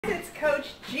it's Coach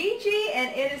Gigi,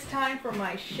 and it is time for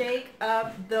my Shake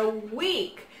of the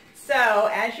Week. So,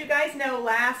 as you guys know,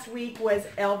 last week was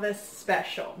Elvis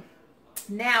special.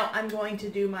 Now, I'm going to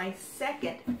do my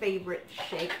second favorite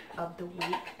shake of the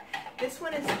week. This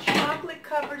one is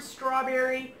chocolate-covered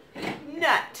strawberry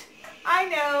nut. I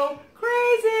know,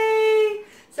 crazy!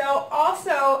 So,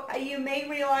 also, you may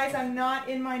realize I'm not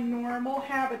in my normal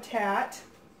habitat.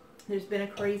 There's been a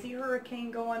crazy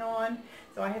hurricane going on,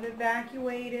 so I have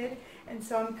evacuated, and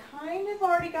so I'm kind of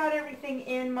already got everything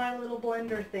in my little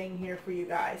blender thing here for you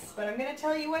guys. But I'm going to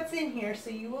tell you what's in here so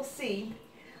you will see.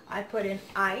 I put in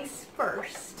ice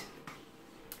first.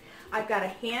 I've got a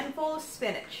handful of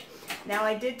spinach. Now,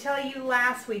 I did tell you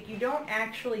last week you don't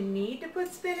actually need to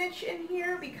put spinach in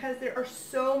here because there are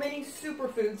so many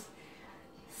superfoods.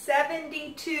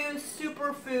 72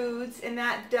 superfoods, and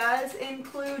that does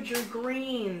include your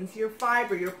greens, your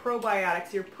fiber, your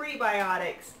probiotics, your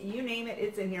prebiotics, you name it,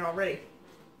 it's in here already.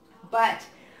 But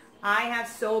I have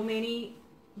so many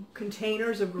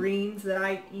containers of greens that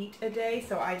I eat a day,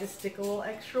 so I just stick a little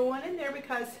extra one in there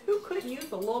because who couldn't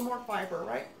use a little more fiber,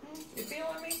 right? You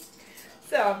feeling me?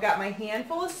 So I've got my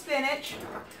handful of spinach.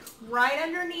 Right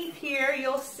underneath here,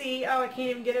 you'll see, oh, I can't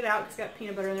even get it out because it's got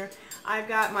peanut butter in there. I've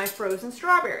got my frozen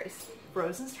strawberries.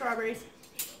 Frozen strawberries.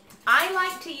 I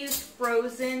like to use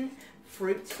frozen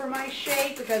fruits for my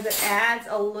shake because it adds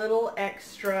a little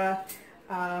extra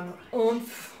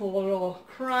oomph, a little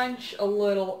crunch, a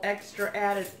little extra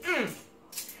added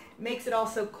Makes it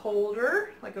also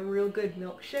colder, like a real good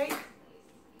milkshake.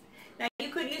 Now, you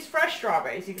could use fresh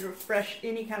strawberries. You could fresh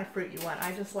any kind of fruit you want.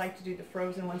 I just like to do the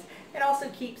frozen ones. It also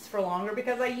keeps for longer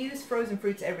because I use frozen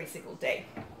fruits every single day.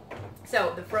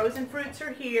 So the frozen fruits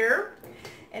are here.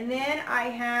 And then I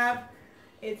have,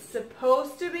 it's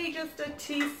supposed to be just a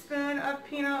teaspoon of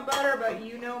peanut butter, but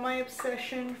you know my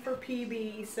obsession for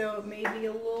PB, so it may be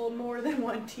a little more than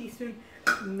 1 teaspoon,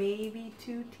 maybe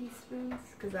 2 teaspoons,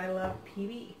 because I love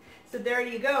PB. So there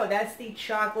you go. That's the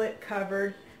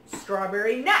chocolate-covered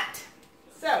strawberry nut.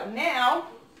 So now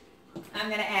I'm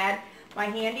going to add my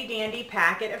handy-dandy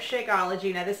packet of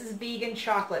Shakeology. Now this is vegan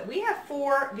chocolate. We have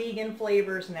 4 vegan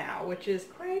flavors now, which is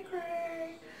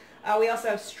cray-cray. We also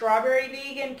have strawberry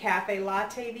vegan, cafe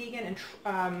latte vegan,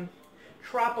 and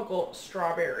tropical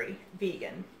strawberry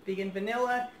vegan. Vegan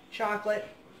vanilla, chocolate,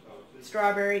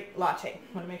 strawberry latte.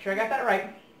 I want to make sure I got that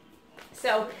right.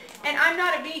 So, and I'm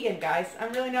not a vegan, guys.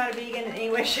 I'm really not a vegan in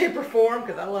any way, shape, or form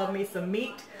because I love me some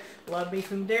meat, love me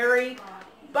some dairy.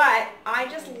 But I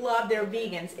just love their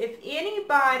vegans. If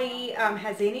anybody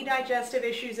has any digestive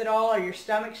issues at all or your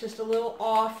stomach's just a little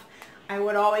off, I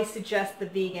would always suggest the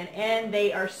vegan, and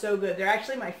they are so good. They're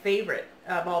actually my favorite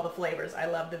of all the flavors. I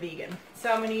love the vegan. So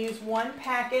I'm going to use 1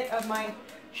 packet of my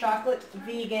chocolate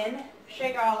vegan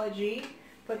Shakeology.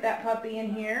 Put that puppy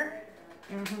in here.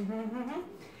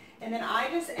 And then I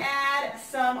just add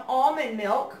some almond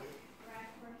milk.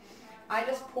 I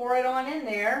just pour it on in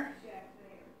there.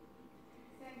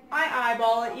 I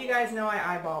eyeball it. You guys know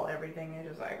I eyeball everything. I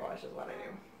just eyeball. That's just what I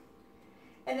do.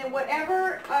 And then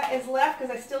whatever is left,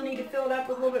 because I still need to fill it up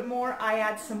with a little bit more, I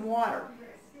add some water.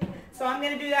 So I'm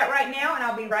going to do that right now, and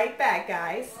I'll be right back,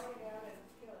 guys.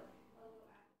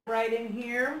 Right in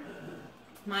here,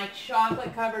 my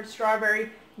chocolate-covered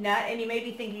strawberry nut. And you may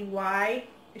be thinking, why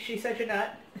is she such a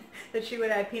nut that she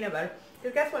would add peanut butter?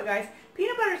 Because guess what, guys?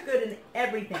 Peanut butter is good in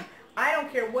everything. I don't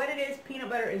care what it is, peanut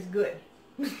butter is good.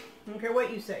 I don't care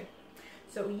what you say.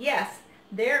 So yes,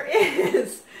 there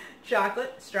is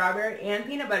chocolate, strawberry, and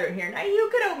peanut butter in here. Now you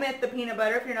could omit the peanut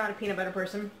butter if you're not a peanut butter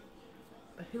person,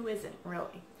 but who isn't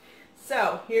really?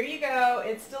 So here you go.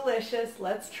 It's delicious.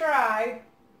 Let's try.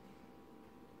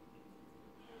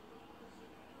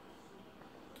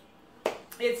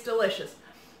 It's delicious.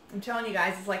 I'm telling you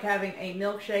guys, it's like having a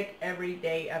milkshake every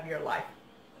day of your life.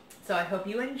 So I hope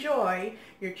you enjoy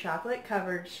your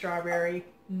chocolate-covered strawberry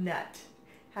nut.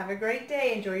 Have a great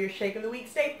day. Enjoy your Shake of the Week.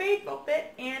 Stay faithful,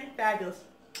 fit, and fabulous.